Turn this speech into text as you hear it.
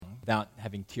without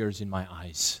having tears in my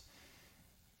eyes.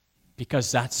 Because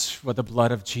that's what the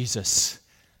blood of Jesus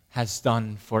has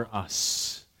done for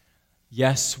us.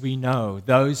 Yes, we know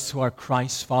those who are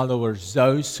Christ followers,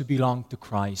 those who belong to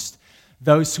Christ,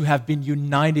 those who have been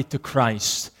united to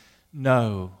Christ,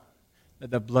 know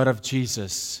that the blood of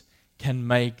Jesus can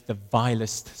make the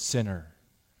vilest sinner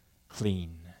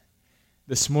clean.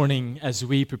 This morning, as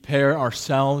we prepare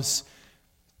ourselves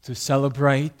to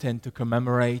celebrate and to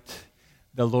commemorate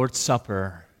the Lord's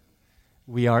Supper,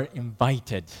 we are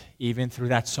invited, even through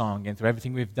that song and through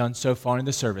everything we've done so far in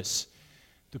the service,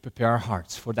 to prepare our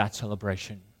hearts for that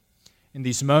celebration. In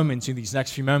these moments, in these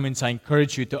next few moments, I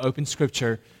encourage you to open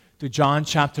Scripture to John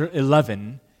chapter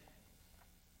 11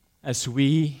 as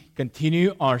we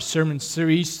continue our sermon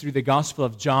series through the Gospel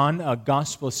of John, a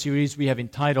gospel series we have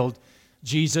entitled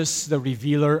Jesus, the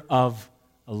Revealer of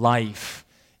Life.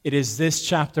 It is this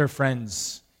chapter,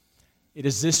 friends, it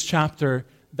is this chapter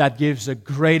that gives the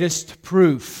greatest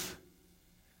proof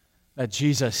that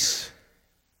Jesus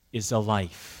is the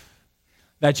life.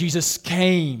 That Jesus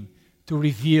came to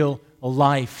reveal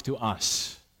life to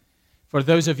us. For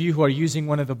those of you who are using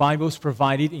one of the Bibles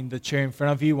provided in the chair in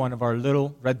front of you, one of our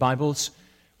little red Bibles,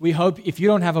 we hope if you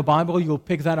don't have a Bible, you'll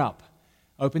pick that up.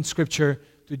 Open Scripture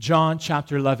to John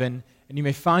chapter 11, and you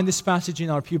may find this passage in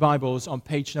our pew Bibles on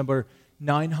page number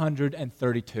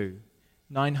 932.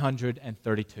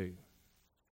 932.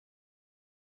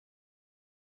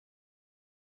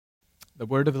 The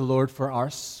word of the Lord for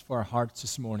us, for our hearts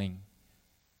this morning,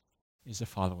 is the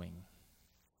following.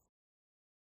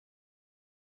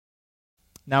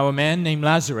 Now a man named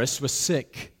Lazarus was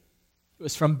sick. He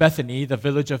was from Bethany, the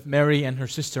village of Mary and her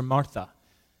sister Martha.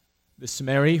 This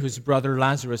Mary, whose brother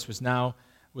Lazarus was now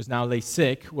lay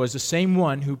sick, was the same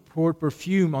one who poured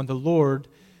perfume on the Lord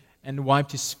and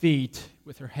wiped his feet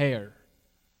with her hair.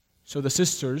 So the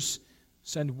sisters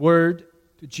sent word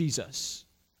to Jesus,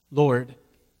 Lord,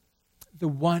 the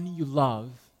one you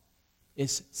love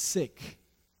is sick.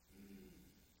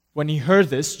 When he heard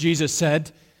this, Jesus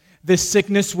said, this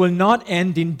sickness will not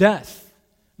end in death.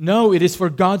 No, it is for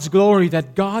God's glory,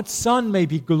 that God's Son may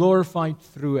be glorified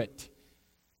through it.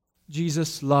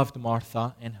 Jesus loved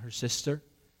Martha and her sister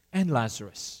and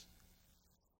Lazarus.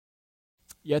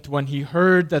 Yet when he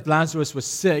heard that Lazarus was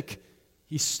sick,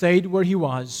 he stayed where he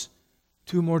was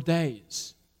 2 more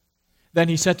days. Then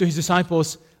he said to his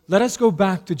disciples, let us go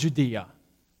back to Judea.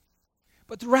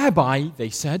 But Rabbi, they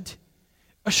said,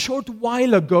 a short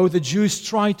while ago the Jews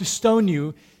tried to stone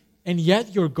you, and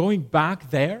yet you're going back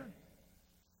there?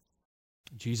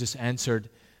 Jesus answered,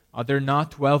 are there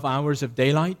not 12 hours of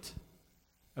daylight?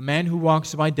 A man who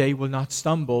walks by day will not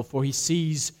stumble, for he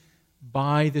sees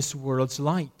by this world's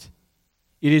light.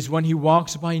 It is when he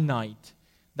walks by night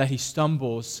that he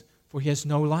stumbles, for he has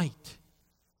no light.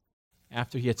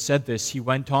 After he had said this, he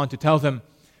went on to tell them,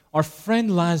 our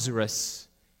friend Lazarus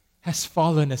has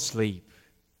fallen asleep,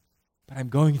 but I'm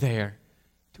going there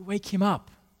to wake him up.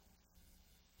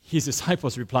 His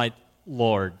disciples replied,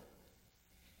 Lord,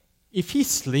 if he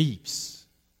sleeps,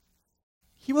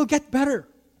 he will get better.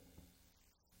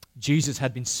 Jesus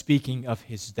had been speaking of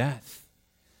his death,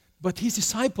 but his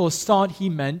disciples thought he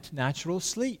meant natural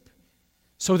sleep.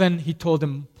 So then he told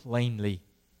them plainly,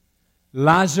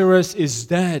 Lazarus is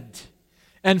dead,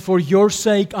 and for your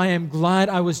sake I am glad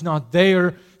I was not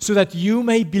there, so that you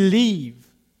may believe.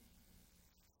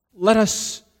 Let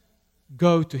us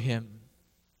go to him.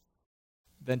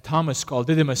 Then Thomas, called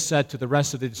Didymus, said to the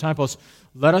rest of the disciples,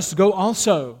 let us go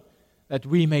also, that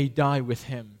we may die with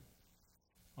him.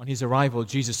 On his arrival,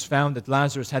 Jesus found that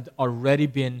Lazarus had already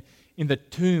been in the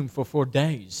tomb for 4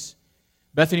 days.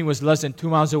 Bethany was less than 2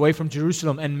 miles away from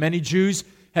Jerusalem, and many Jews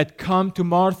had come to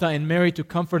Martha and Mary to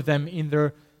comfort them in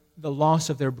the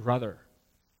loss of their brother.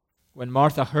 When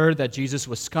Martha heard that Jesus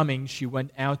was coming, she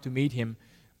went out to meet him,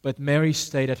 but Mary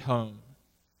stayed at home.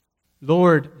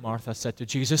 Lord, Martha said to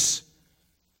Jesus,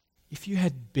 if you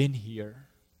had been here,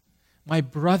 my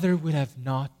brother would have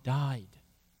not died.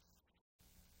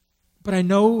 But I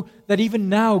know that even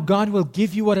now God will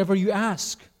give you whatever you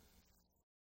ask.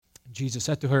 Jesus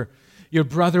said to her, your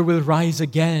brother will rise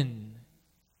again.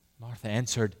 Martha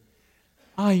answered,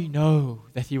 I know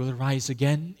that he will rise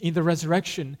again in the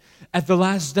resurrection at the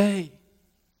last day.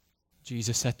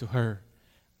 Jesus said to her,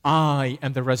 I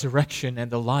am the resurrection and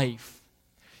the life.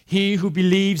 He who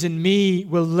believes in me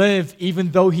will live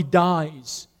even though he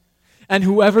dies. And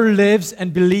whoever lives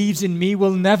and believes in me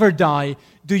will never die.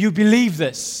 Do you believe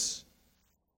this?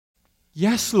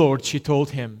 Yes, Lord, she told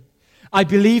him. I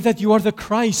believe that you are the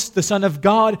Christ, the Son of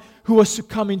God, who was to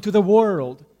come into the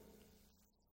world.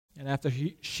 And after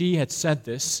she had said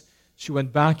this, she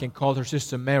went back and called her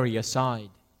sister Mary aside.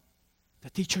 "The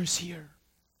teacher is here,"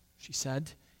 she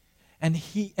said, and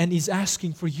he's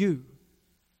asking for you."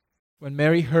 When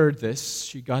Mary heard this,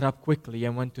 she got up quickly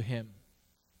and went to him.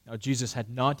 Now Jesus had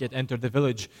not yet entered the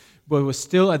village, but was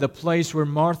still at the place where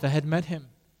Martha had met him.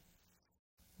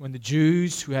 When the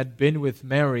Jews who had been with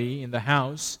Mary in the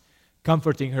house,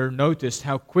 comforting her, noticed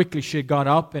how quickly she got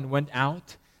up and went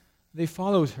out, they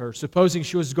followed her, supposing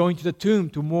she was going to the tomb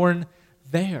to mourn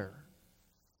there.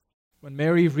 When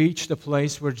Mary reached the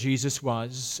place where Jesus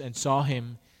was and saw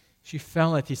him, she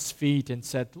fell at his feet and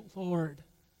said, "Lord,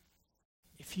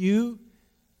 if you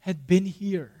had been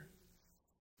here,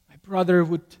 my brother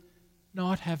would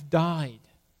not have died."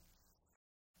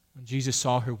 When Jesus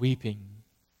saw her weeping,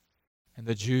 and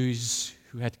the Jews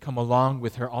who had come along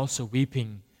with her also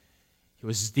weeping, he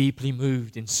was deeply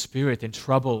moved in spirit and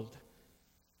troubled.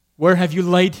 "Where have you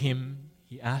laid him?"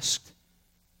 he asked.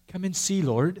 "Come and see,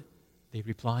 Lord," they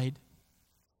replied.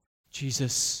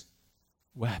 Jesus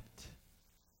wept.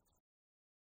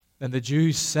 Then the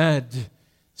Jews said,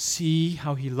 "See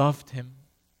how he loved him."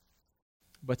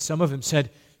 But some of them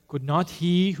said, "Could not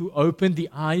he who opened the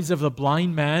eyes of the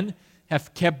blind man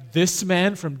have kept this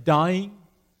man from dying?"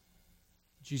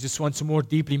 Jesus, once more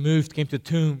deeply moved, came to the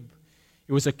tomb.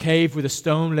 It was a cave with a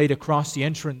stone laid across the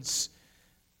entrance.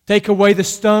 "Take away the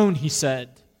stone," he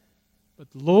said.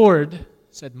 "But Lord,"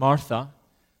 said Martha,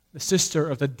 the sister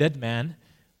of the dead man,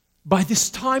 "by this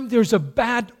time there's a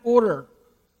bad odor,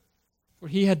 for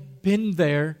he had been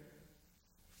there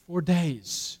 4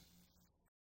 days."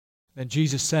 Then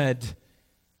Jesus said,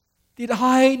 "Did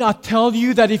I not tell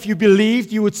you that if you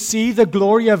believed, you would see the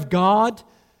glory of God?"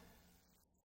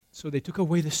 So they took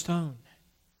away the stone.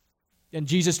 Then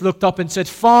Jesus looked up and said,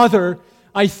 "Father,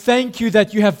 I thank you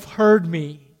that you have heard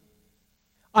me.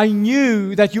 I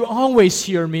knew that you always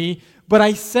hear me, but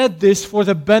I said this for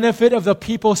the benefit of the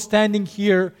people standing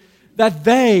here, that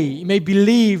they may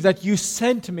believe that you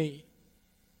sent me."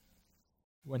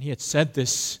 When he had said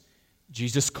this,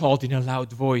 Jesus called in a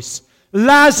loud voice,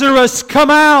 "Lazarus, come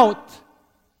out!"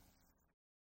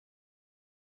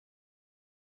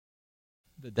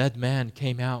 The dead man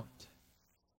came out,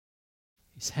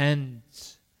 his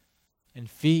hands and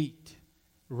feet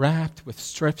wrapped with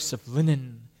strips of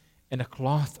linen and a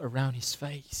cloth around his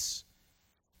face.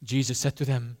 Jesus said to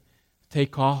them,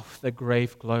 "Take off the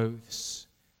grave clothes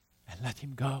and let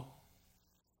him go."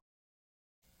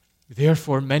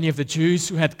 Therefore, many of the Jews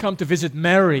who had come to visit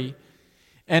Mary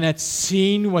and had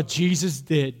seen what Jesus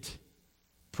did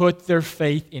put their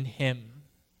faith in him.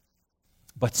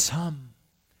 But some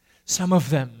of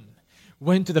them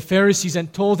went to the Pharisees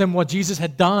and told them what Jesus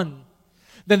had done.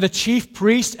 Then the chief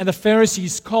priests and the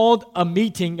Pharisees called a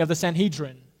meeting of the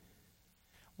Sanhedrin.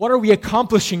 "What are we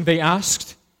accomplishing?" they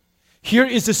asked. "Here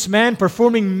is this man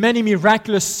performing many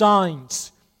miraculous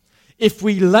signs. If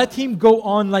we let him go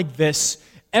on like this,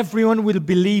 everyone will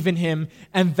believe in him,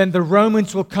 and then the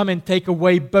Romans will come and take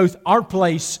away both our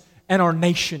place and our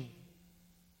nation."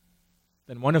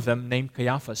 Then one of them, named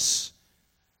Caiaphas,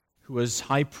 who was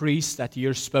high priest that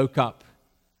year, spoke up.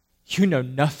 "You know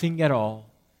nothing at all.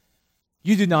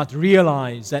 You do not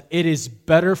realize that it is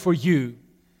better for you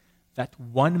that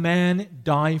one man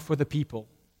die for the people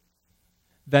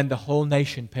than the whole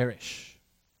nation perish."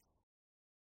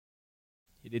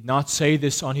 He did not say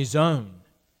this on his own,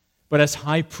 but as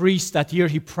high priest that year,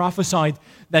 he prophesied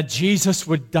that Jesus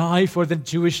would die for the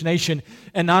Jewish nation,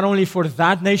 and not only for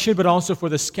that nation, but also for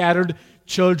the scattered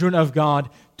children of God,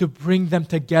 to bring them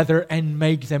together and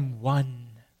make them one.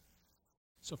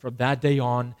 So from that day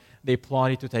on, they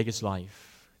plotted to take his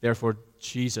life. Therefore,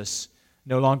 Jesus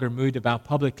no longer moved about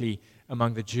publicly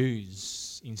among the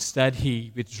Jews. Instead,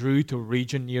 he withdrew to a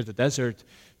region near the desert,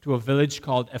 to a village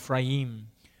called Ephraim,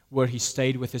 where he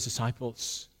stayed with his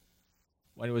disciples.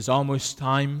 When it was almost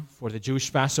time for the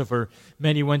Jewish Passover,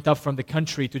 many went up from the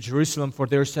country to Jerusalem for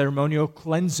their ceremonial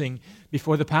cleansing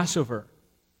before the Passover.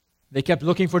 They kept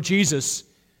looking for Jesus,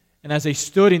 and as they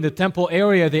stood in the temple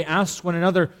area, they asked one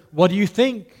another, "What do you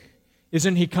think?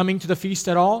 Isn't he coming to the feast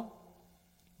at all?"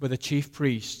 But the chief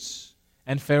priests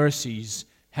and Pharisees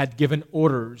had given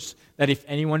orders that if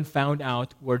anyone found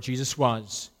out where Jesus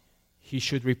was, he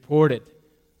should report it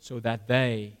so that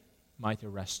they might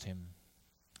arrest him.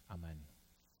 Amen.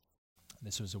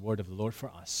 This was the word of the Lord for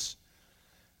us.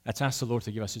 Let's ask the Lord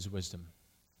to give us his wisdom,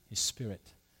 his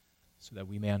Spirit, so that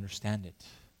we may understand it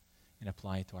and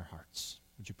apply it to our hearts.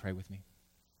 Would you pray with me?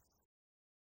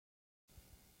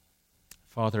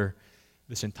 Father,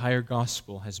 this entire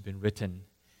gospel has been written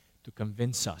to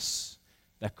convince us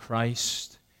that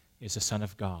Christ is the Son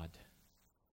of God.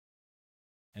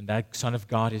 And that Son of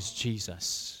God is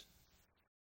Jesus.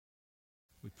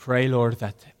 We pray, Lord,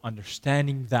 that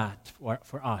understanding that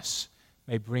for us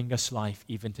may bring us life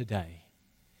even today.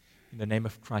 In the name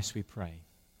of Christ we pray.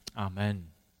 Amen.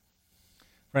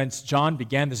 Friends, John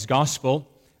began this gospel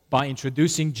by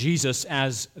introducing Jesus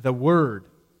as the Word.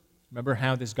 Remember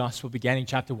how this gospel began in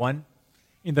chapter 1?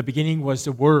 In the beginning was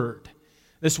the Word.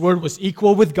 This Word was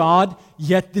equal with God,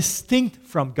 yet distinct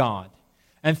from God.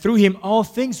 And through Him all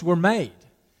things were made.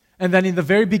 And then in the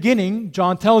very beginning,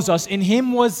 John tells us, in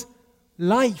Him was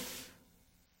life.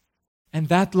 And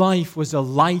that life was the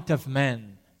light of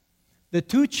men. The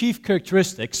two chief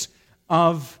characteristics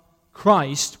of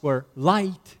Christ were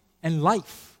light and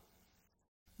life.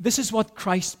 This is what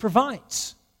Christ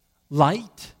provides.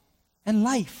 Light and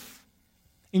life.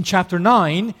 In chapter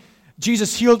 9,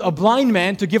 Jesus healed a blind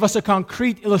man to give us a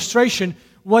concrete illustration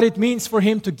what it means for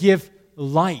Him to give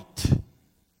light.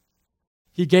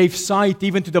 He gave sight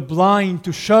even to the blind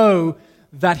to show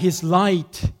that His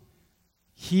light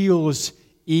heals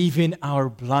even our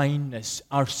blindness,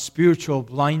 our spiritual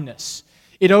blindness.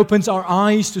 It opens our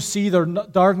eyes to see the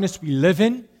darkness we live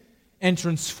in and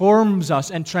transforms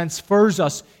us and transfers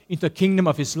us into the kingdom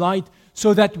of His light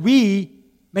so that we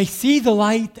may see the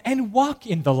light and walk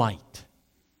in the light.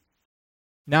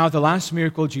 Now, the last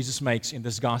miracle Jesus makes in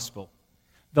this gospel,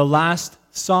 the last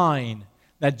sign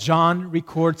that John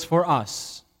records for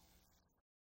us,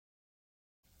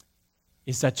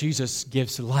 is that Jesus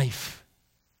gives life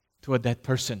to a dead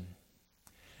person.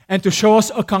 And to show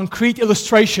us a concrete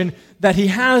illustration that He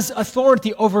has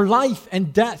authority over life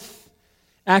and death.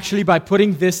 Actually, by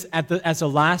putting this as a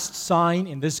last sign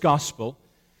in this gospel,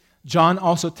 John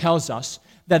also tells us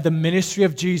that the ministry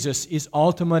of Jesus is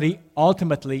ultimately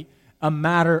a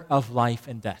matter of life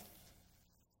and death.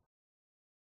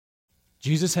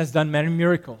 Jesus has done many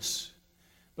miracles,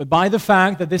 but by the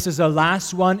fact that this is the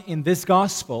last one in this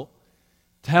gospel,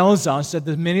 tells us that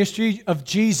the ministry of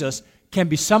Jesus can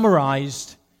be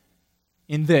summarized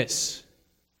in this.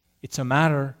 It's a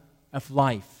matter of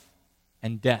life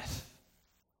and death.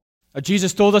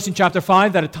 Jesus told us in chapter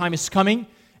 5 that a time is coming,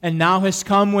 and now has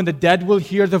come, when the dead will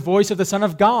hear the voice of the Son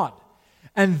of God.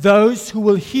 And those who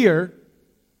will hear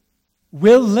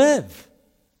will live.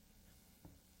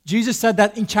 Jesus said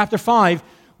that in chapter 5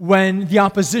 when the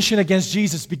opposition against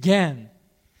Jesus began.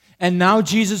 And now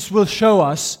Jesus will show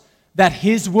us that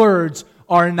His words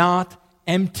are not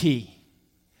empty.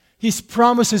 His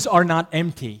promises are not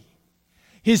empty.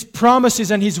 His promises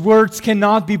and His words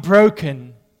cannot be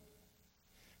broken.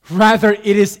 Rather, it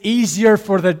is easier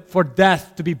for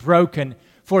death to be broken,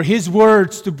 for His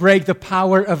words to break the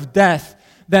power of death,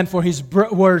 than for His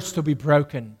words to be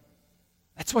broken.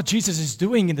 That's what Jesus is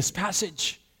doing in this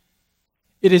passage.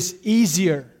 It is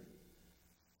easier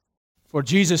for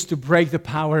Jesus to break the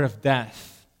power of death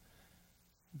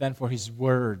than for His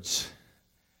words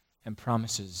and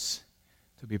promises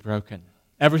to be broken.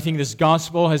 Everything this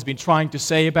gospel has been trying to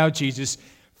say about Jesus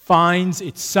finds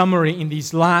its summary in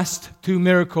these last two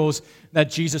miracles that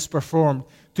Jesus performed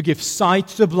to give sight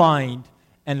to the blind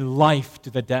and life to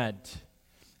the dead.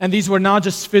 And these were not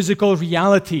just physical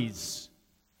realities.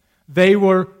 They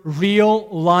were real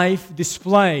life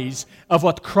displays of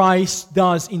what Christ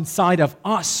does inside of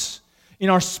us, in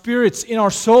our spirits, in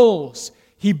our souls.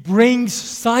 He brings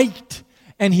sight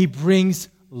and He brings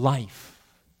life.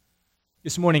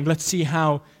 This morning, let's see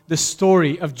how the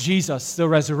story of Jesus, the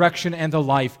resurrection and the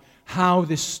life, how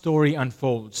this story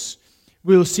unfolds.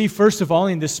 We'll see, first of all,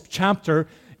 in this chapter,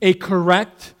 a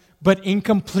correct but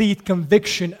incomplete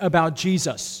conviction about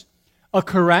Jesus. A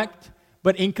correct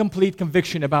but incomplete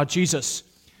conviction about Jesus.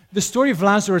 The story of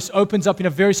Lazarus opens up in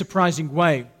a very surprising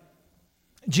way.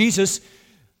 Jesus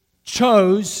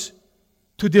chose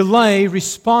to delay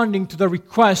responding to the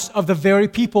request of the very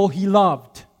people He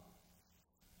loved.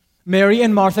 Mary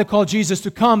and Martha called Jesus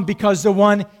to come because the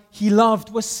one He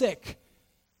loved was sick.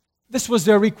 This was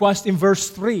their request in verse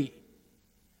 3.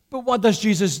 But what does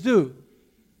Jesus do?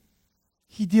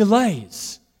 He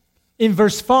delays. In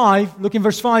verse 5, look in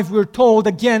verse 5, we're told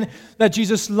again that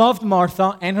Jesus loved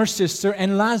Martha and her sister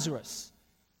and Lazarus.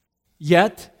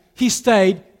 Yet, He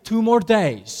stayed 2 more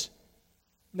days.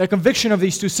 The conviction of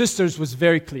these two sisters was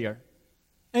very clear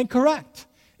and correct.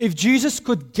 If Jesus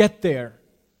could get there,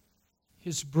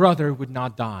 His brother would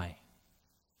not die.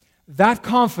 That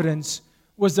confidence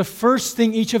was the first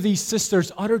thing each of these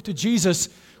sisters uttered to Jesus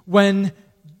when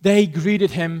they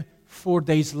greeted Him 4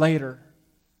 days later.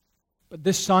 But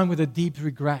this time with a deep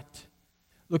regret.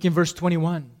 Look in verse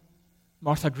 21.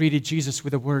 Martha greeted Jesus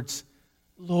with the words,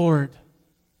 "Lord,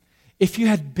 if You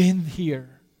had been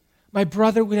here, my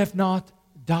brother would have not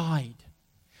died."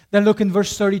 Then look in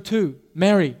verse 32.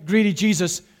 Mary greeted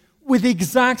Jesus with the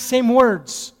exact same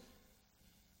words.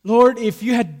 Lord, if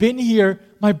you had been here,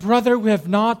 my brother would have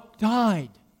not died.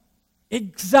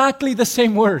 Exactly the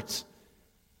same words.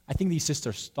 I think these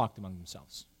sisters talked among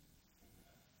themselves.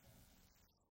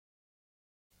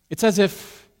 It's as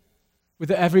if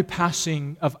with every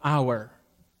passing of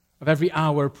every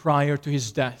hour prior to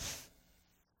his death,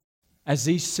 as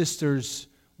these sisters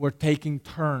were taking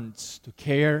turns to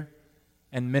care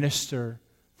and minister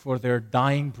for their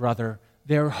dying brother,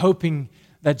 they were hoping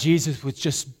that Jesus would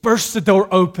just burst the door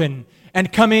open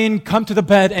and come to the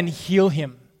bed and heal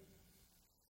him.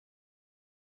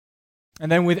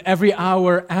 And then with every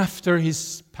hour after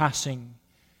his passing,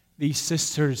 these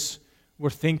sisters were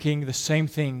thinking the same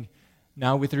thing,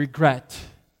 now with regret,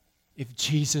 if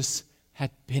Jesus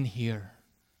had been here.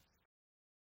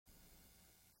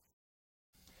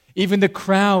 Even the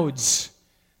crowds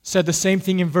said the same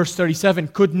thing in verse 37.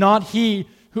 Could not he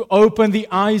who opened the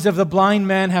eyes of the blind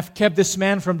man have kept this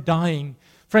man from dying?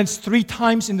 Friends, 3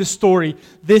 times in the story,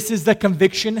 this is the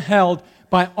conviction held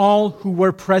by all who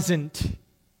were present.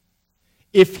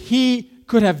 If he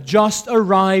could have just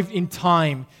arrived in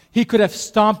time, he could have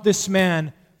stopped this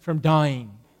man from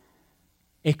dying.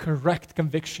 A correct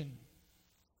conviction.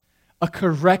 A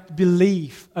correct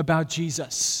belief about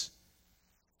Jesus.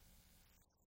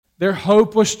 Their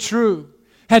hope was true.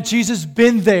 Had Jesus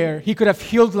been there, he could have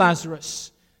healed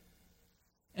Lazarus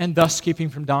and thus keep him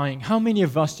from dying. How many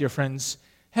of us, dear friends,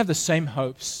 have the same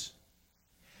hopes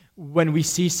when we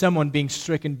see someone being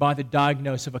stricken by the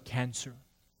diagnosis of a cancer?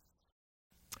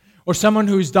 Or someone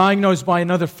who is diagnosed by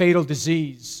another fatal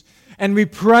disease. And we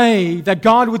pray that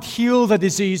God would heal the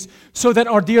disease so that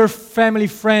our dear family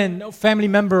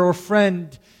member or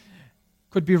friend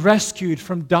could be rescued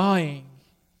from dying,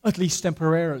 at least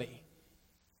temporarily.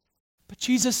 But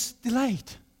Jesus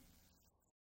delayed.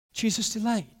 Jesus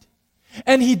delayed.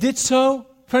 And he did so,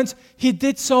 friends, he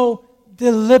did so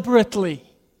deliberately.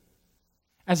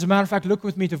 As a matter of fact, look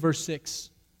with me to verse 6.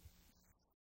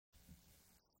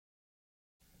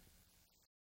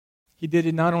 He did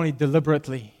it not only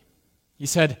deliberately. He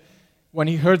said, when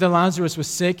he heard that Lazarus was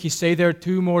sick, he stayed there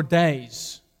 2 more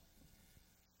days.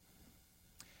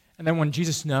 And then when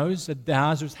Jesus knows that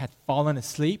Lazarus had fallen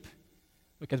asleep,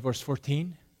 look at verse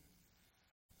 14.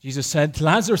 Jesus said,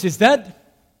 Lazarus is dead.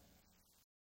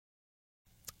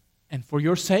 And for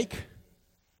your sake,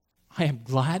 I am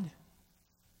glad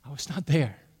I was not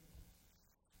there.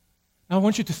 Now I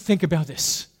want you to think about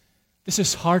this. This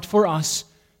is hard for us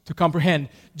to comprehend.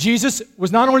 Jesus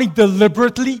was not only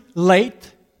deliberately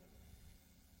late,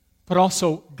 but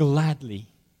also gladly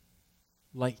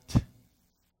late.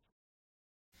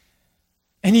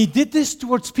 And he did this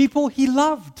towards people he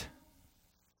loved.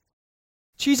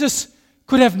 Jesus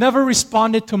could have never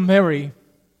responded to Mary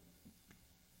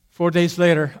 4 days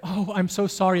later. Oh, I'm so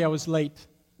sorry I was late.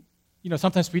 You know,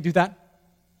 sometimes we do that.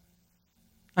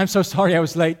 I'm so sorry I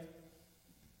was late.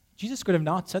 Jesus could have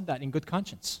not said that in good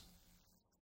conscience.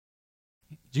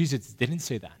 Jesus didn't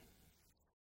say that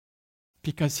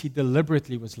because he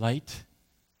deliberately was late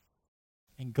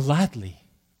and gladly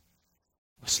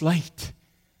was late.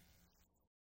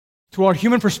 To our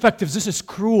human perspectives, this is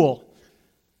cruel.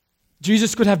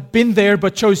 Jesus could have been there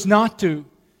but chose not to.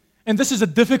 And this is a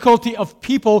difficulty of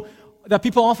people that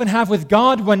people often have with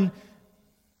God when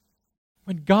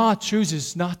God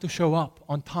chooses not to show up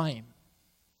on time.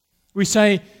 We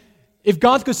say, if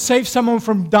God could save someone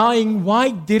from dying, why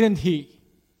didn't he?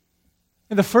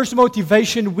 And the first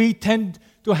motivation we tend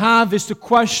to have is to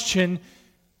question,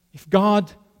 if God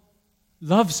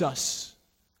loves us,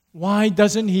 why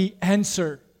doesn't he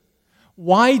answer?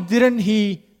 Why didn't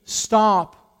he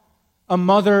stop a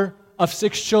mother of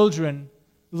 6 children,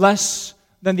 less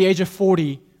than the age of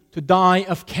 40, to die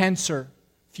of cancer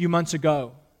a few months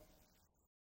ago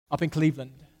up in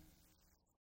Cleveland?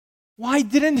 Why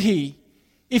didn't he?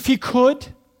 If he could,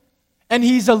 and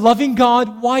he's a loving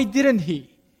God, why didn't he?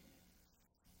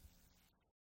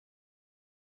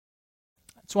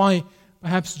 That's why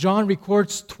perhaps John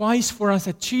records twice for us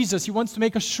that Jesus, he wants to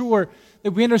make us sure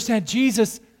that we understand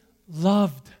Jesus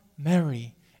loved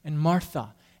Mary and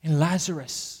Martha and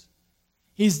Lazarus.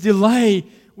 His delay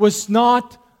was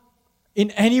not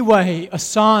in any way a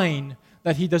sign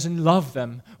that he doesn't love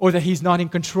them or that he's not in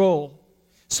control.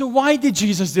 So why did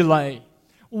Jesus delay?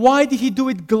 Why did he do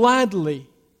it gladly?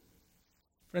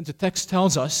 Friends, the text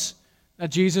tells us that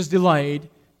Jesus delayed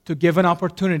to give an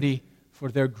opportunity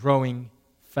for their growing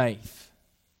faith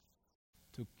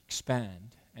to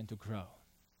expand and to grow.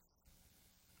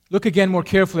 Look again more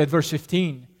carefully at verse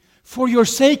 15. For your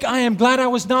sake I am glad I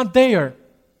was not there,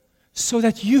 so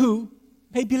that you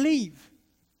may believe.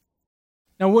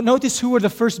 Now notice who were the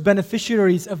first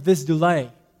beneficiaries of this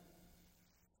delay.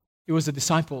 It was the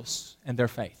disciples and their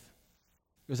faith.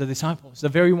 It was the disciples, the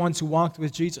very ones who walked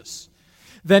with Jesus.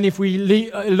 Then if we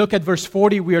look at verse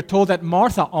 40, we are told that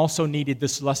Martha also needed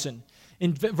this lesson.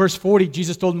 In verse 40,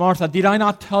 Jesus told Martha, "Did I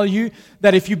not tell you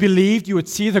that if you believed, you would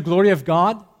see the glory of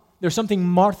God?" There's something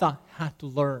Martha had to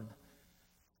learn.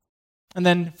 And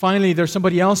then finally, there's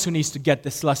somebody else who needs to get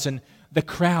this lesson, the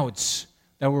crowds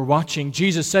that were watching.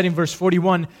 Jesus said in verse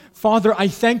 41, "Father, I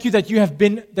thank you that you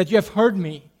have heard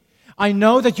me. I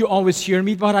know that you always hear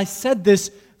me, but I said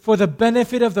this for the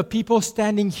benefit of the people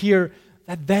standing here,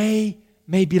 that they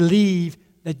may believe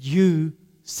that you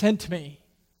sent me."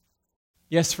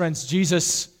 Yes, friends,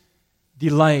 Jesus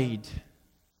delayed,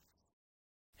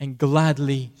 and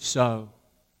gladly so.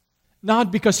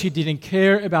 Not because He didn't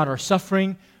care about our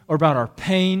suffering or about our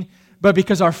pain, but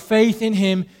because our faith in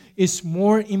Him is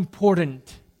more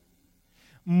important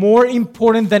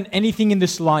than anything in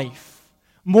this life,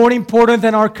 more important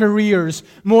than our careers,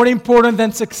 more important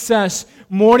than success,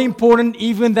 more important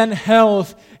even than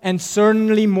health, and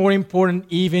certainly more important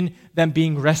even than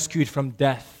being rescued from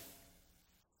death.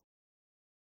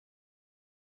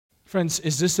 Friends,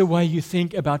 is this the way you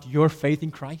think about your faith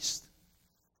in Christ?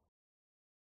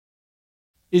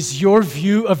 Is your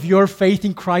view of your faith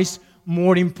in Christ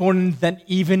more important than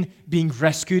even being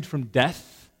rescued from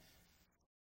death?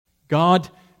 God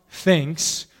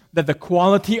thinks that the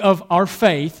quality of our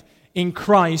faith in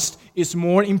Christ is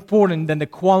more important than the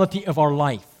quality of our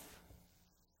life.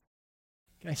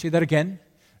 Can I say that again?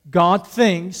 God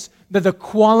thinks that the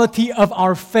quality of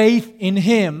our faith in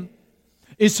Him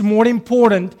is more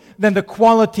important than the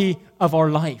quality of our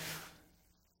life.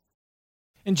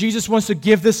 And Jesus wants to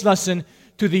give this lesson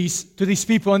to these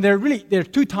people, and there are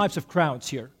two types of crowds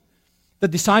here. The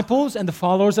disciples and the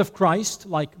followers of Christ,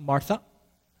 like Martha,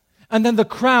 and then the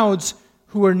crowds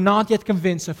who were not yet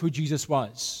convinced of who Jesus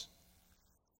was.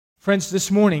 Friends,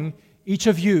 this morning, each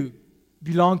of you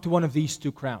belong to one of these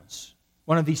two crowds,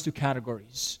 one of these two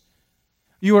categories.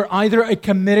 You are either a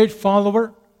committed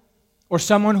follower or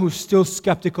someone who's still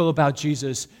skeptical about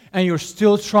Jesus, and you're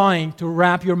still trying to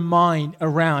wrap your mind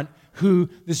around who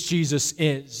this Jesus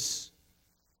is.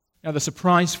 Now, the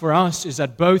surprise for us is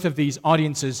that both of these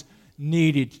audiences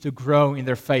needed to grow in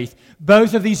their faith.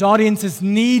 Both of these audiences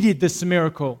needed this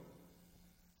miracle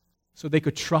so they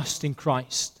could trust in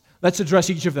Christ. Let's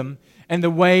address each of them and the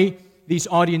way these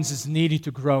audiences needed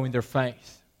to grow in their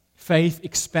faith. Faith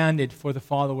expanded for the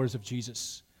followers of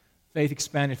Jesus. Faith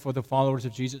expanded for the followers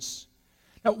of Jesus.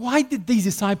 Now, why did these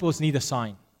disciples need a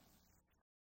sign?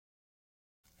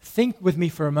 Think with me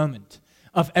for a moment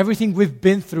of everything we've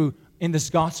been through in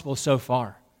this gospel so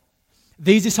far.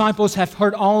 These disciples have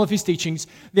heard all of His teachings.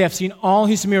 They have seen all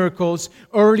His miracles.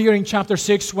 Earlier in chapter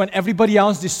 6, when everybody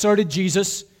else deserted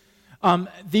Jesus,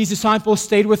 these disciples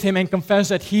stayed with Him and confessed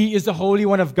that He is the Holy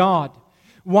One of God.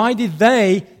 Why did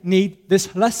they need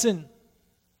this lesson?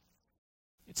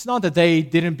 It's not that they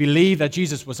didn't believe that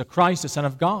Jesus was the Christ, the Son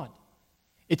of God.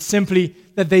 It's simply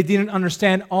that they didn't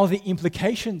understand all the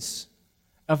implications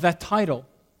of that title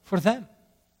for them.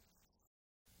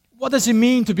 What does it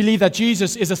mean to believe that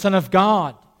Jesus is the Son of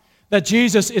God? That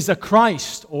Jesus is the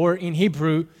Christ, or in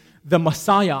Hebrew, the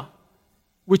Messiah,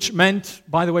 which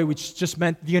just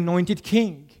meant the anointed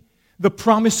king, the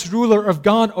promised ruler of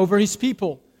God over His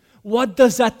people. What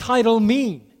does that title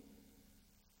mean?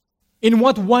 In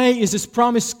what way is this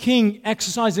promised king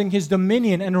exercising His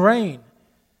dominion and reign?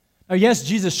 Now, yes,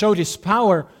 Jesus showed His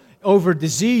power over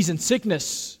disease and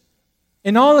sickness,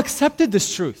 and all accepted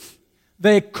this truth.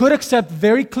 They could accept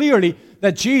very clearly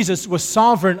that Jesus was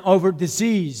sovereign over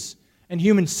disease and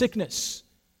human sickness.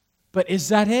 But is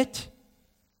that it?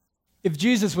 If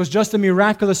Jesus was just a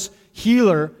miraculous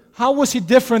healer, how was He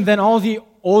different than all the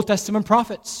Old Testament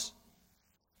prophets?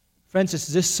 Friends, it's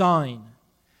this sign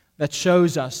that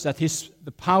shows us that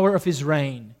the power of His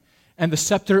reign and the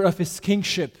scepter of His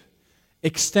kingship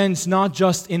extends not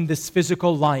just in this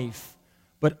physical life,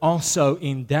 but also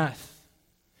in death.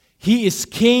 He is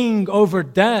king over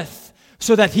death,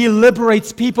 so that He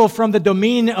liberates people from the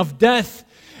dominion of death,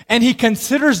 and He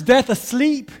considers death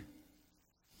asleep.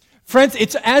 Friends,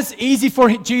 it's as easy for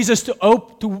Jesus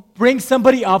to bring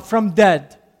somebody up from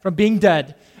being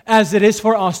dead, as it is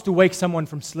for us to wake someone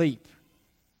from sleep.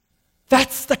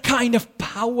 That's the kind of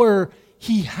power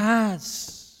He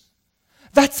has.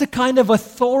 That's the kind of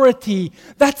authority,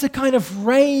 that's the kind of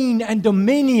reign and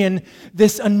dominion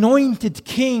this anointed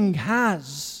king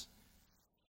has.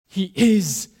 He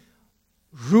is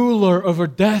ruler over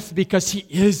death because He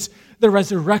is the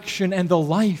resurrection and the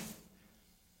life.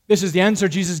 This is the answer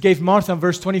Jesus gave Martha in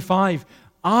verse 25.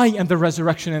 I am the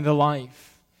resurrection and the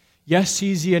life. Yes,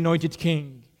 He's the anointed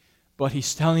king, But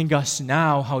He's telling us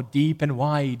now how deep and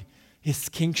wide His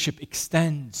kingship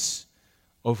extends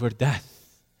over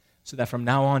death, so that from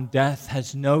now on, death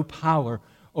has no power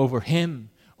over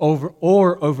Him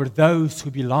or over those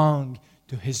who belong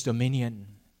to His dominion.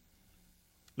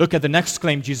 Look at the next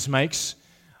claim Jesus makes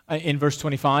in verse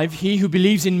 25. He who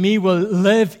believes in me will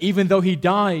live even though he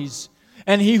dies,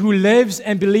 and he who lives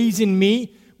and believes in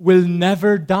me will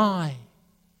never die.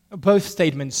 Both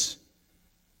statements,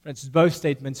 friends, both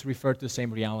statements refer to the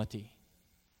same reality.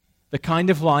 The kind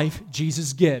of life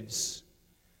Jesus gives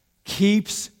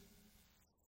keeps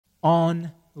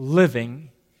on living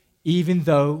even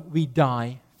though we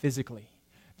die physically.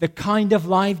 The kind of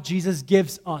life Jesus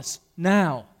gives us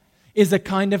now is a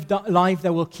kind of life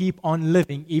that will keep on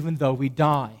living even though we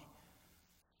die.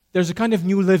 There's a kind of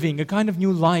new living, a kind of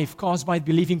new life caused by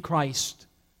believing Christ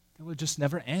that will just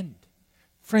never end.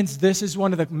 Friends, this is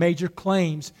one of the major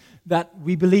claims that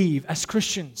we believe as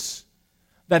Christians,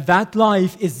 that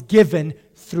life is given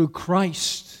through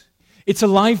Christ. It's a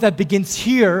life that begins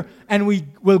here and we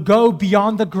will go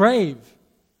beyond the grave.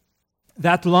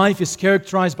 That life is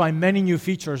characterized by many new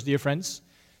features, dear friends.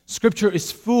 Scripture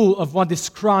is full of what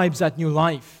describes that new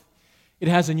life. It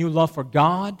has a new love for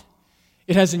God.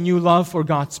 It has a new love for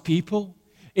God's people.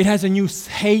 It has a new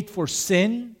hate for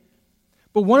sin.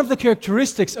 But one of the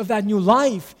characteristics of that new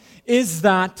life is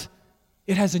that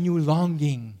it has a new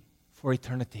longing for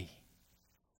eternity,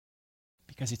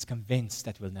 because it's convinced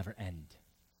that it will never end.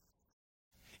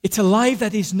 It's a life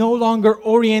that is no longer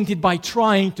oriented by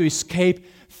trying to escape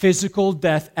physical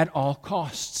death at all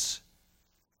costs.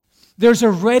 There's a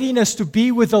readiness to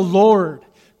be with the Lord.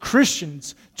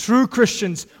 Christians, true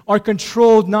Christians, are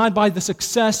controlled not by the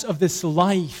success of this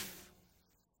life,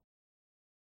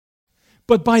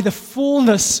 but by the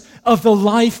fullness of the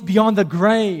life beyond the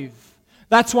grave.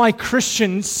 That's why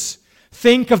Christians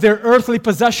think of their earthly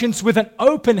possessions with an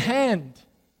open hand,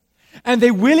 and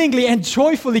they willingly and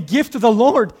joyfully give to the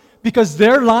Lord, because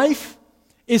their life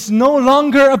is no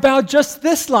longer about just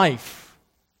this life.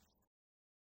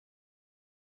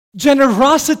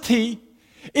 Generosity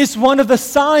is one of the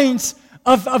signs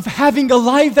of having a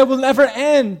life that will never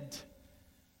end.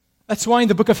 That's why in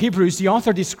the book of Hebrews, the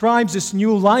author describes this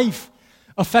new life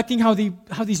affecting how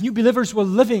these new believers were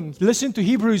living. Listen to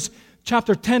Hebrews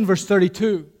chapter 10, verse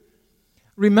 32.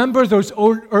 Remember those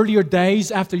earlier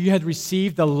days after you had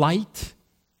received the light?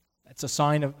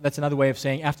 That's another way of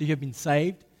saying after you have been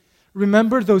saved.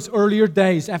 Remember those earlier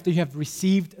days after you have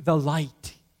received the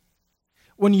light,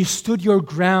 when you stood your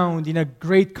ground in a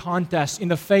great contest in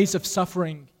the face of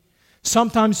suffering.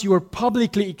 Sometimes you were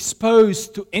publicly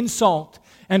exposed to insult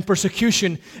and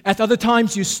persecution. At other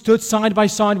times you stood side by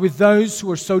side with those who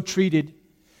were so treated.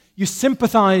 You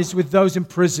sympathized with those in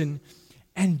prison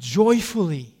and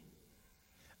joyfully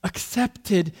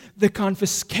accepted the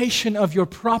confiscation of your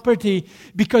property,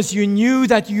 because you knew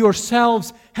that you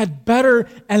yourselves had better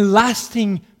and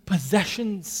lasting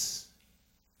possessions.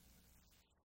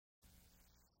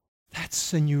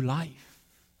 That's a new life.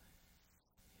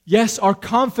 Yes, our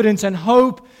confidence and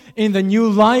hope in the new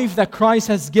life that Christ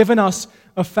has given us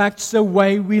affects the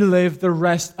way we live the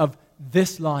rest of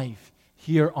this life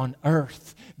here on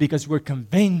earth, because we're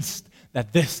convinced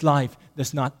that this life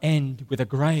does not end with a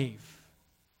grave.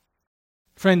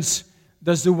 Friends,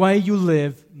 does the way you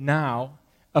live now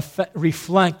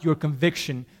reflect your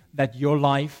conviction that your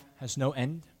life has no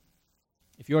end?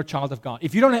 If you're a child of God.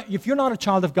 If you're not a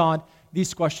child of God,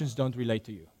 these questions don't relate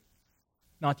to you.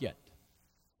 Not yet.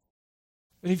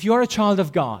 But if you're a child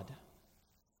of God,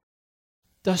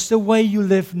 does the way you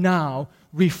live now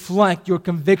reflect your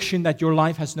conviction that your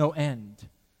life has no end?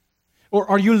 Or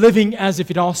are you living as if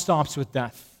it all stops with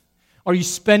death? Are you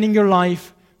spending your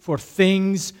life for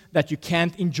things that you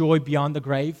can't enjoy beyond the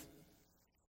grave?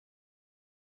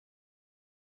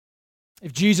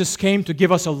 If Jesus came to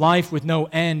give us a life with no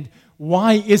end,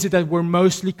 why is it that we're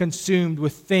mostly consumed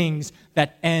with things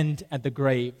that end at the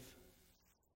grave?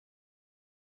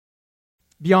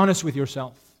 Be honest with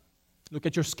yourself. Look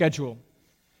at your schedule,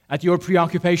 at your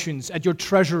preoccupations, at your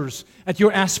treasures, at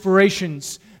your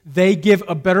aspirations. They give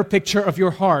a better picture of your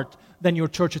heart than your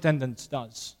church attendance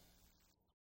does.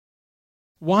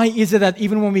 Why is it that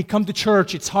even when we come to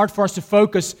church, it's hard for us to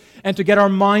focus and to get our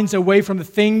minds away from the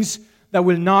things that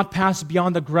will not pass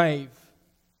beyond the grave?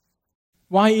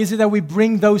 Why is it that we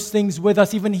bring those things with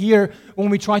us even here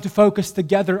when we try to focus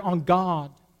together on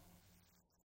God?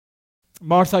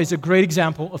 Martha is a great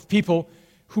example of people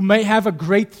who may have a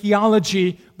great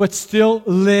theology but still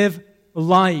live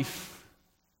life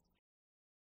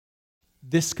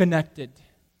disconnected,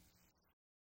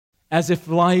 as if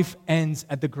life ends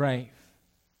at the grave.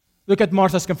 Look at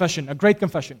Martha's confession, a great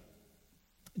confession.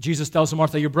 Jesus tells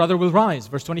Martha, your brother will rise,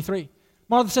 verse 23.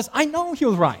 Martha says, I know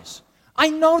he'll rise. I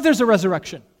know there's a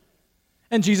resurrection.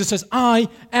 And Jesus says, I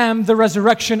am the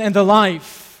resurrection and the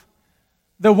life.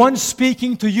 The one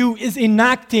speaking to you is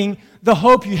enacting the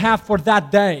hope you have for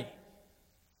that day.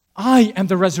 I am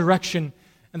the resurrection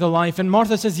and the life. And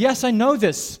Martha says, yes, I know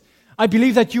this. I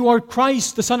believe that you are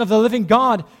Christ, the Son of the living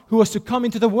God, who was to come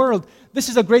into the world. This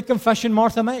is a great confession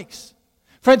Martha makes.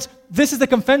 Friends, this is the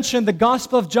confession the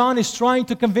Gospel of John is trying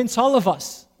to convince all of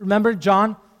us. Remember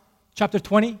John chapter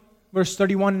 20, verse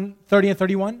 30 and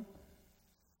 31?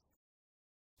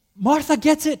 Martha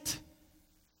gets it.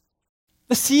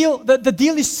 The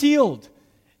deal is sealed.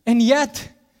 And yet,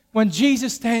 when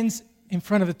Jesus stands in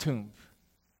front of the tomb,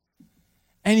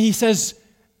 and he says,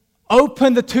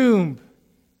 open the tomb,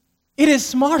 it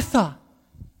is Martha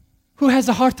who has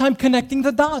a hard time connecting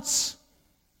the dots.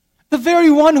 The very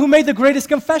one who made the greatest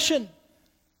confession.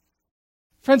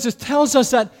 Friends, it tells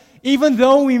us that even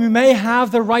though we may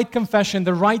have the right confession,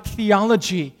 the right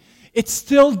theology, it's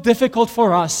still difficult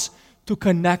for us to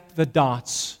connect the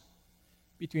dots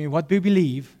between what we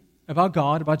believe about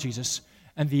God, about Jesus,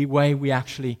 and the way we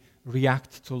actually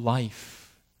react to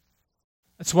life.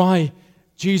 That's why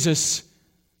Jesus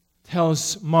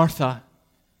tells Martha,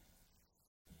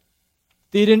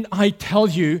 didn't I tell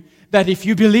you that if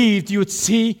you believed, you would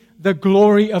see the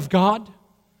glory of God?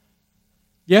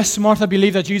 Yes, Martha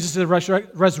believed that Jesus is the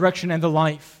resurrection and the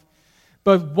life.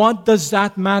 But what does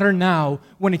that matter now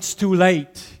when it's too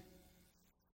late?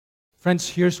 Friends,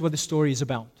 here's what the story is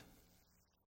about.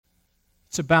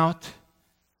 It's about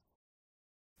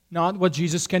not what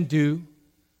Jesus can do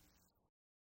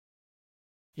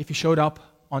if he showed up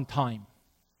on time.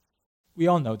 We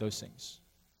all know those things.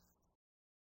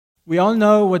 We all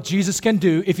know what Jesus can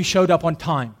do if he showed up on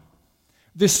time.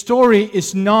 This story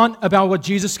is not about what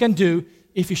Jesus can do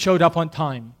if he showed up on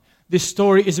time. This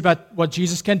story is about what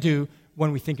Jesus can do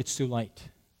when we think it's too late.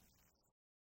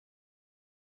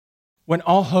 When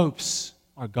all hopes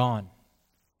are gone.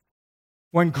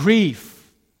 When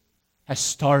grief has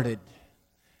started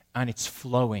and it's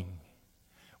flowing.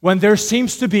 When there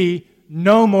seems to be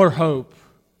no more hope.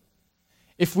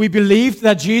 If we believe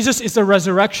that Jesus is the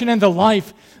resurrection and the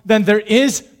life, then there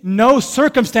is no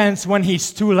circumstance when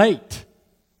he's too late.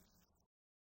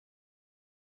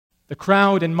 The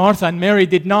crowd and Martha and Mary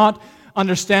did not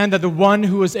understand that the one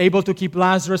who was able to keep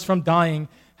Lazarus from dying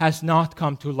has not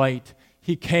come too late.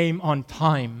 He came on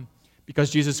time because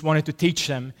Jesus wanted to teach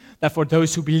them that for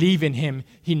those who believe in him,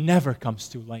 he never comes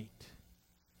too late.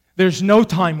 There's no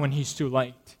time when he's too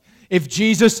late. If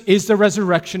Jesus is the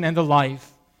resurrection and the life,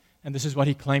 and this is what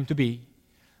he claimed to be,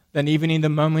 then even in the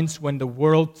moments when the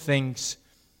world thinks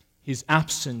he's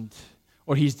absent,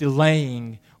 or he's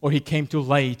delaying, or he came too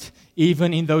late,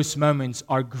 even in those moments,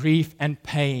 our grief and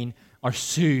pain are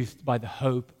soothed by the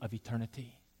hope of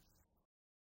eternity.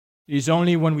 It is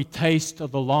only when we taste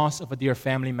of the loss of a dear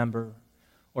family member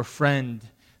or friend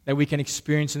that we can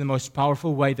experience in the most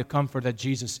powerful way the comfort that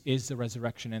Jesus is the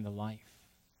resurrection and the life.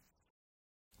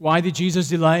 Why did Jesus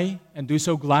delay and do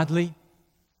so gladly?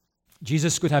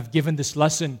 Jesus could have given this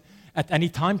lesson at any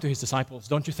time to his disciples,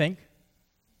 don't you think?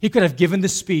 He could have given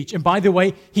this speech. And by the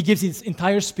way, he gives his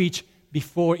entire speech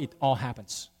before it all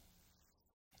happens.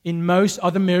 In most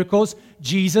other miracles,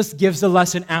 Jesus gives the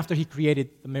lesson after he created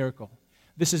the miracle.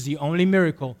 This is the only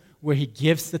miracle where he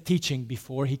gives the teaching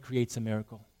before he creates a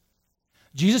miracle.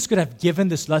 Jesus could have given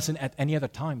this lesson at any other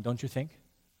time, don't you think?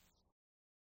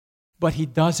 But he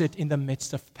does it in the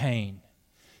midst of pain.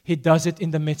 He does it in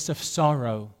the midst of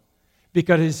sorrow.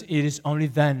 Because it is only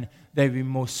then that we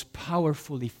most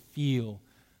powerfully feel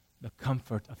the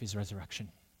comfort of his resurrection.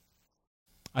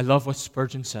 I love what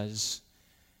Spurgeon says.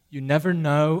 You never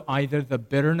know either the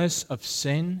bitterness of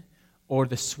sin or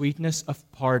the sweetness of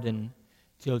pardon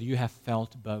till you have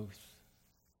felt both.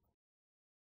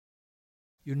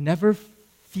 You never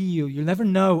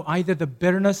know either the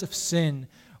bitterness of sin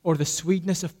or the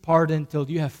sweetness of pardon till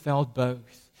you have felt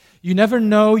both. You never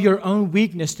know your own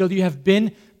weakness till you have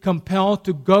been compelled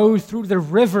to go through the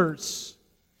rivers.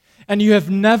 And you have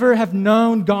never have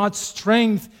known God's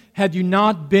strength had you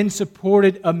not been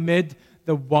supported amid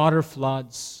the water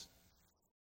floods.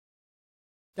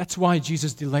 That's why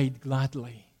Jesus delayed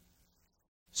gladly.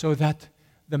 So that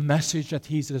the message that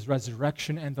He is the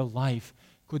resurrection and the life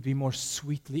could be more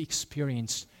sweetly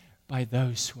experienced by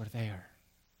those who are there.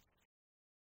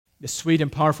 The sweet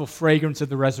and powerful fragrance of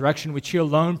the resurrection, which He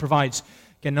alone provides,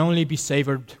 can only be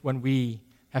savored when we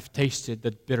have tasted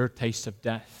the bitter taste of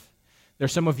death. There are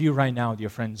some of you right now, dear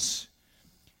friends,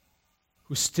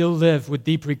 who still live with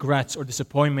deep regrets or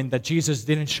disappointment that Jesus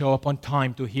didn't show up on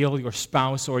time to heal your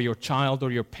spouse or your child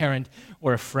or your parent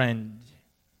or a friend.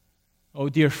 Oh,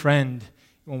 dear friend,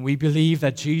 when we believe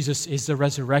that Jesus is the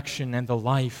resurrection and the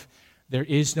life, there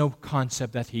is no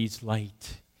concept that He's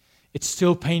late. It's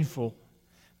still painful,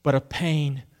 but a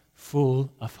pain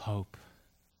full of hope.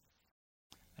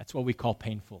 That's what we call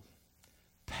painful.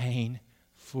 Pain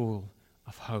full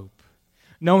of hope.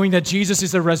 Knowing that Jesus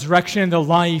is the resurrection and the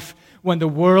life, when the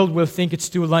world will think it's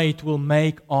too late, will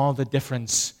make all the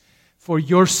difference. For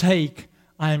your sake,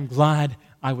 I am glad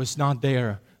I was not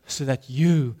there, so that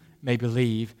you may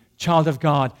believe. Child of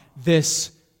God,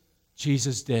 this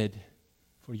Jesus did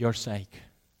for your sake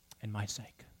and my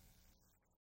sake.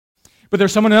 But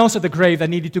there's someone else at the grave that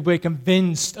needed to be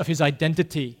convinced of his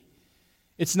identity.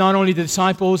 It's not only the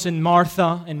disciples and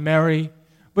Martha and Mary,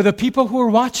 but the people who were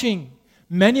watching,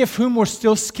 many of whom were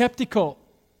still skeptical.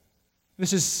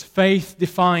 This is faith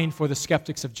defined for the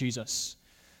skeptics of Jesus.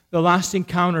 The last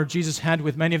encounter Jesus had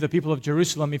with many of the people of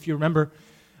Jerusalem, if you remember,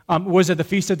 was at the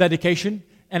Feast of Dedication.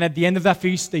 And at the end of that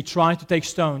feast, they tried to take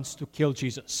stones to kill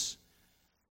Jesus.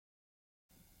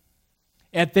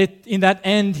 In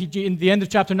the end of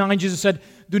chapter 9, Jesus said,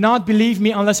 "Do not believe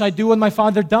me unless I do what my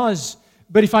Father does.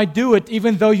 But if I do it,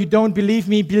 even though you don't believe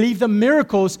me, believe the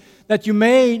miracles, that you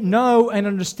may know and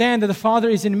understand that the Father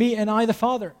is in me and I the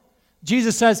Father."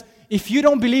 Jesus says, if you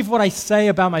don't believe what I say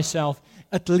about myself,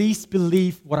 at least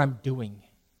believe what I'm doing.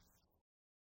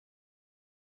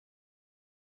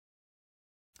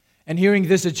 And hearing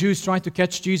this, the Jews tried to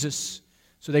catch Jesus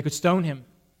so they could stone him.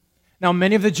 Now,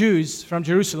 many of the Jews from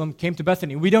Jerusalem came to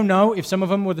Bethany. We don't know if some of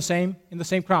them were in the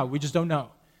same crowd. We just don't know.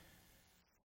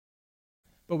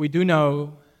 But we do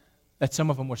know that some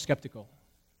of them were skeptical.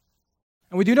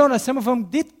 And we do know that some of them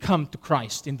did come to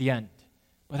Christ in the end.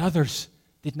 But others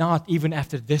did not, even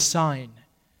after this sign.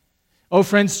 Oh,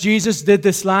 friends, Jesus did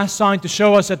this last sign to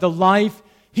show us that the life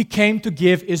He came to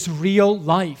give is real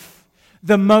life.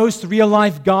 The most real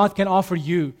life God can offer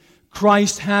you.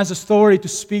 Christ has authority to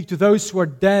speak to those who are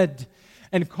dead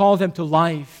and call them to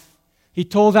life. He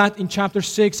told that in chapter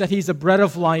 6 that He's the bread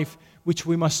of life which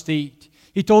we must eat.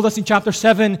 He told us in chapter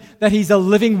 7 that He's the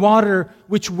living water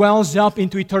which wells up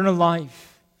into eternal life.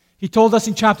 He told us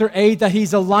in chapter 8 that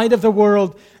He's the light of the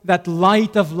world, that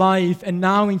light of life. And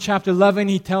now in chapter 11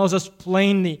 He tells us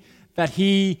plainly that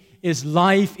He is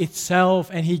life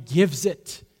itself and He gives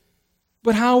it.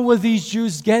 But how will these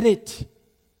Jews get it?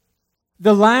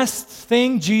 The last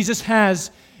thing Jesus has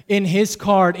in His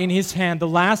card, in His hand, the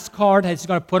last card He's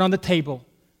going to put on the table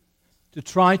to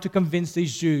try to convince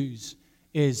these Jews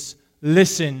is,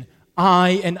 listen,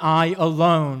 I and I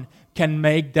alone can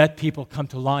make dead people come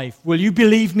to life. Will you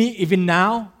believe me even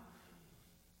now?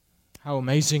 How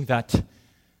amazing that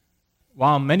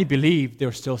while many believed, there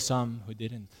were still some who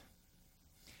didn't.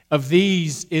 Of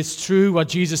these is true what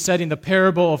Jesus said in the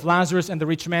parable of Lazarus and the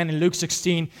rich man in Luke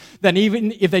 16, that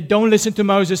even if they don't listen to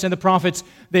Moses and the prophets,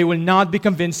 they will not be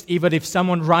convinced even if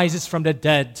someone rises from the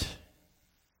dead.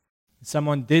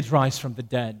 Someone did rise from the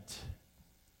dead,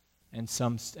 and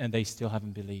they still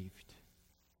haven't believed.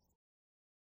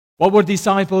 What were these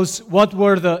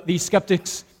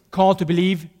skeptics called to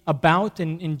believe about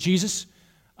in Jesus?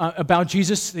 About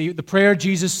Jesus, the prayer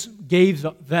Jesus gave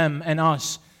them and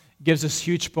us gives us a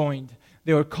huge point.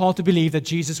 They were called to believe that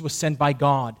Jesus was sent by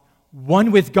God, one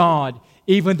with God,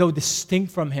 even though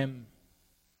distinct from Him.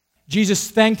 Jesus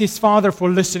thanked His Father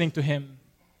for listening to Him,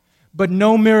 but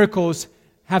no miracles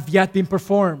have yet been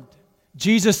performed.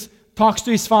 Jesus talks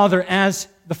to His Father as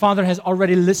the Father has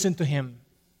already listened to Him.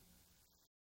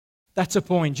 That's the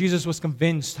point. Jesus was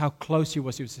convinced how close He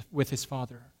was with His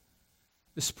Father.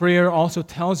 This prayer also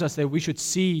tells us that we should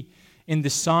see in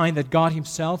this sign that God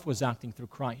Himself was acting through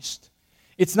Christ.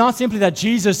 It's not simply that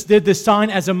Jesus did this sign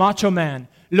as a macho man.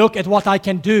 Look at what I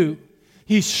can do.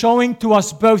 He's showing to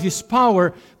us both His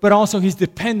power, but also His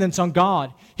dependence on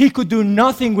God. He could do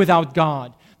nothing without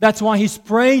God. That's why He's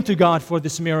praying to God for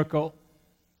this miracle.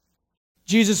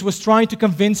 Jesus was trying to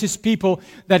convince His people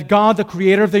that God, the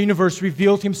Creator of the universe,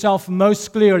 revealed Himself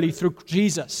most clearly through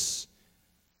Jesus.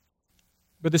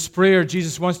 But this prayer,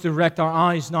 Jesus wants to direct our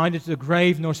eyes neither to the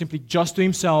grave nor simply just to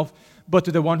Himself, but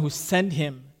to the one who sent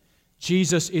Him.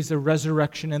 Jesus is the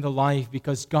resurrection and the life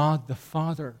because God the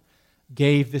Father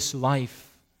gave this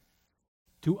life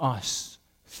to us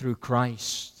through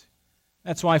Christ.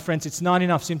 That's why, friends, it's not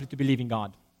enough simply to believe in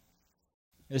God.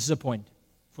 This is a point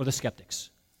for the skeptics.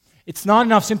 It's not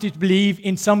enough simply to believe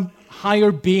in some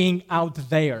higher being out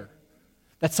there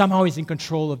that somehow is in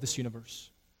control of this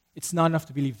universe. It's not enough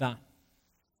to believe that.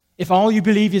 If all you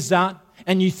believe is that,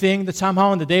 and you think that somehow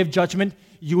on the day of judgment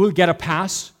you will get a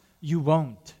pass you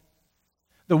won't.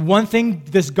 The one thing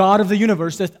this God of the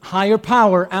universe, this higher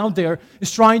power out there,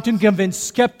 is trying to convince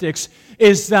skeptics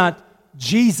is that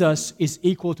Jesus is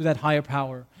equal to that higher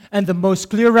power. And the most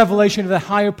clear revelation of that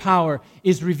higher power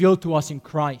is revealed to us in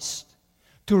Christ.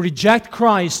 To reject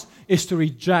Christ is to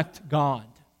reject God.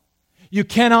 You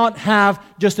cannot have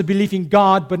just a belief in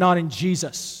God but not in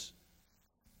Jesus.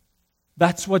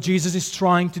 That's what Jesus is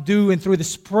trying to do. And through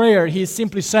this prayer, He is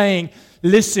simply saying,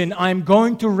 listen, I'm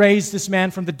going to raise this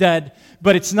man from the dead,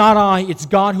 but it's not I, it's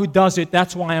God who does it.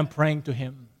 That's why I'm praying to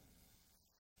Him.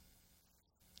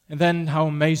 And then how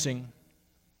amazing,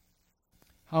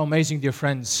 dear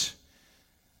friends,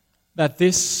 that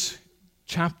this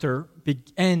chapter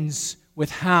ends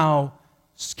with how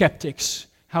skeptics,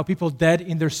 how people dead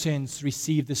in their sins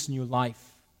receive this new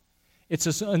life.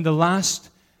 It's in the last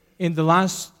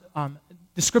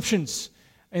descriptions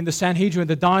in the Sanhedrin,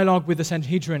 the dialogue with the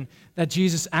Sanhedrin, that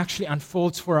Jesus actually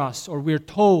unfolds for us, or we're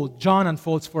told, John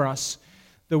unfolds for us,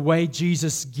 the way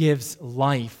Jesus gives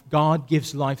life. God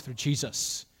gives life through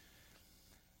Jesus.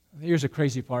 Here's a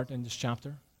crazy part in this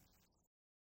chapter.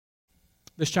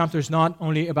 This chapter is not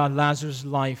only about Lazarus'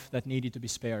 life that needed to be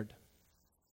spared.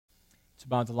 It's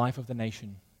about the life of the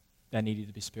nation that needed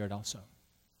to be spared also.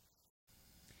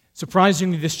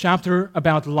 Surprisingly, this chapter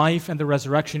about life and the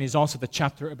resurrection is also the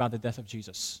chapter about the death of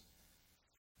Jesus.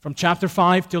 From chapter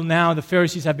 5 till now, the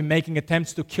Pharisees have been making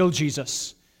attempts to kill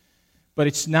Jesus. But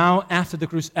it's now after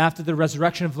the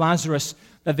resurrection of Lazarus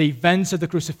that the events of the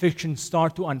crucifixion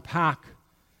start to unpack.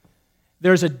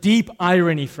 There's a deep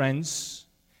irony, friends,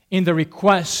 in the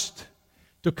request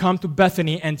to come to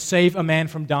Bethany and save a man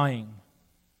from dying.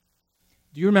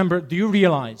 Do you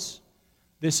realize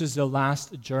this is the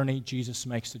last journey Jesus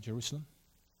makes to Jerusalem?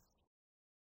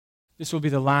 This will be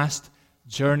the last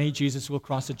journey Jesus will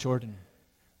cross the Jordan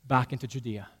back into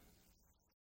Judea.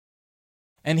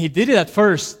 And He did it at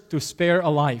first to spare a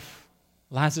life,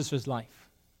 Lazarus' life.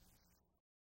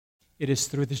 It is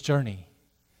through this journey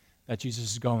that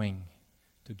Jesus is going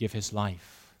to give His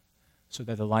life so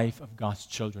that the life of God's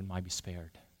children might be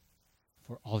spared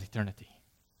for all eternity.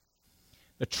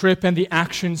 The trip and the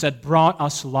actions that brought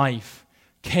us life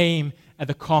came at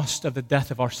the cost of the death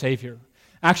of our Savior.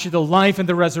 Actually, the life and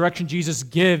the resurrection Jesus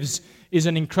gives is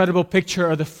an incredible picture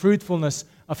of the fruitfulness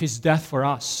of His death for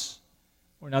us.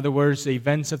 Or in other words, the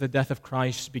events of the death of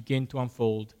Christ begin to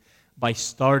unfold by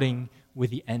starting with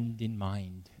the end in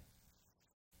mind,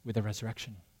 with the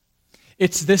resurrection.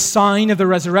 It's this sign of the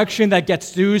resurrection that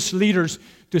gets Jewish leaders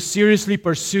to seriously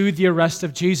pursue the arrest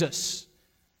of Jesus.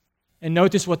 And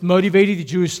notice what motivated the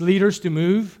Jewish leaders to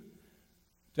move,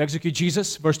 to execute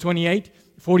Jesus. Verse 48,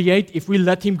 if we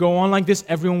let Him go on like this,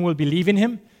 everyone will believe in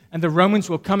Him, and the Romans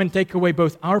will come and take away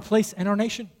both our place and our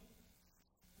nation.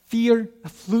 Fear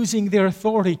of losing their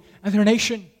authority and their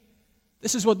nation.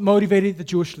 This is what motivated the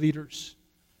Jewish leaders.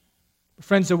 But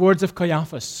friends, the words of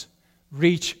Caiaphas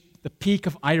reach the peak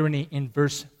of irony in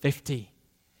verse 50.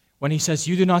 When he says,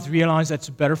 you do not realize that it's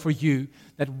better for you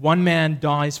that one man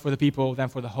dies for the people than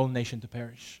for the whole nation to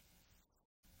perish.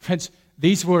 Friends,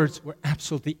 these words were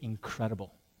absolutely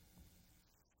incredible.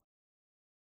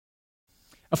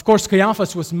 Of course,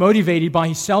 Caiaphas was motivated by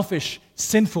his selfish,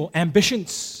 sinful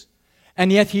ambitions.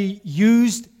 And yet he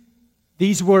used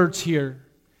these words here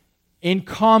in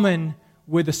common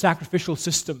with the sacrificial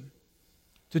system.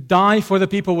 To die for the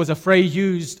people was a phrase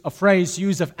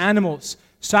used of animals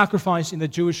sacrificed in the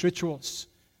Jewish rituals.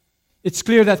 It's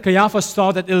clear that Caiaphas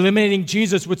thought that eliminating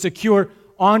Jesus would secure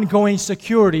ongoing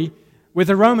security with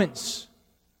the Romans.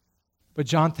 But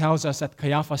John tells us that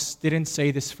Caiaphas didn't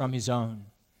say this from his own.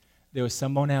 There was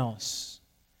someone else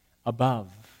above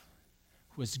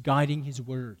who was guiding his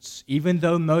words. Even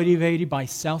though motivated by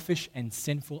selfish and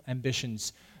sinful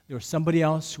ambitions, there was somebody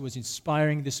else who was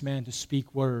inspiring this man to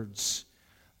speak words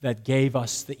that gave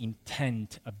us the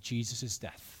intent of Jesus'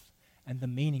 death and the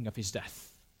meaning of His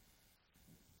death.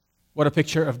 What a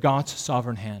picture of God's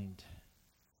sovereign hand.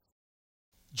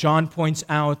 John points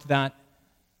out that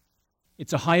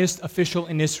it's the highest official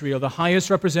in Israel, the highest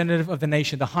representative of the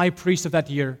nation, the high priest of that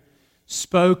year,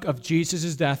 spoke of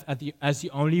Jesus' death as the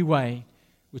only way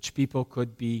which people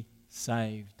could be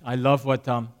saved. I love what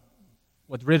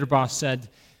Ridderbos said.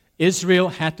 Israel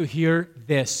had to hear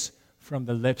this from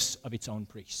the lips of its own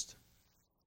priest.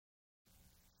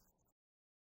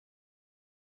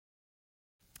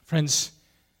 Friends,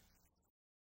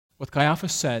 what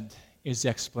Caiaphas said is the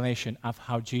explanation of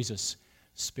how Jesus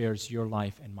spares your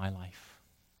life and my life.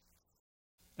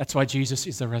 That's why Jesus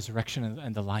is the resurrection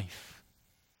and the life.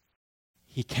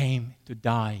 He came to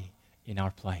die in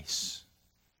our place.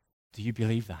 Do you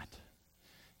believe that?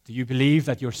 Do you believe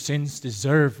that your sins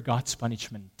deserve God's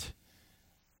punishment?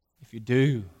 If you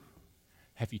do,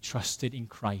 have you trusted in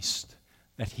Christ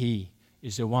that He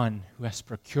is the one who has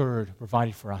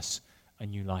provided for us a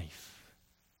new life?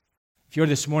 If you're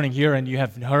this morning here and you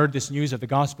have heard this news of the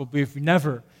gospel, but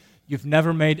you've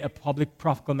never made a public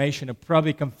proclamation, a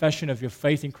public confession of your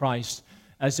faith in Christ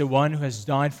as the one who has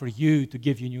died for you to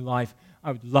give you new life,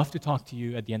 I would love to talk to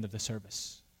you at the end of the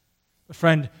service. But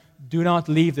friend, do not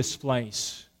leave this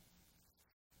place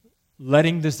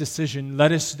letting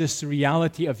this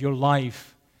reality of your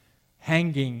life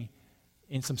hanging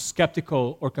in some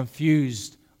skeptical or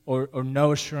confused or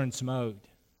no assurance mode.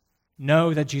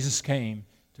 Know that Jesus came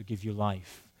to give you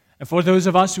life. And for those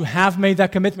of us who have made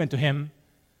that commitment to Him,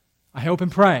 I hope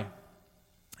and pray,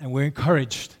 and we're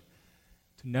encouraged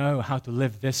to know how to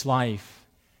live this life,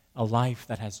 a life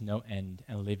that has no end,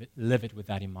 and live it with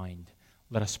that in mind.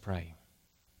 Let us pray.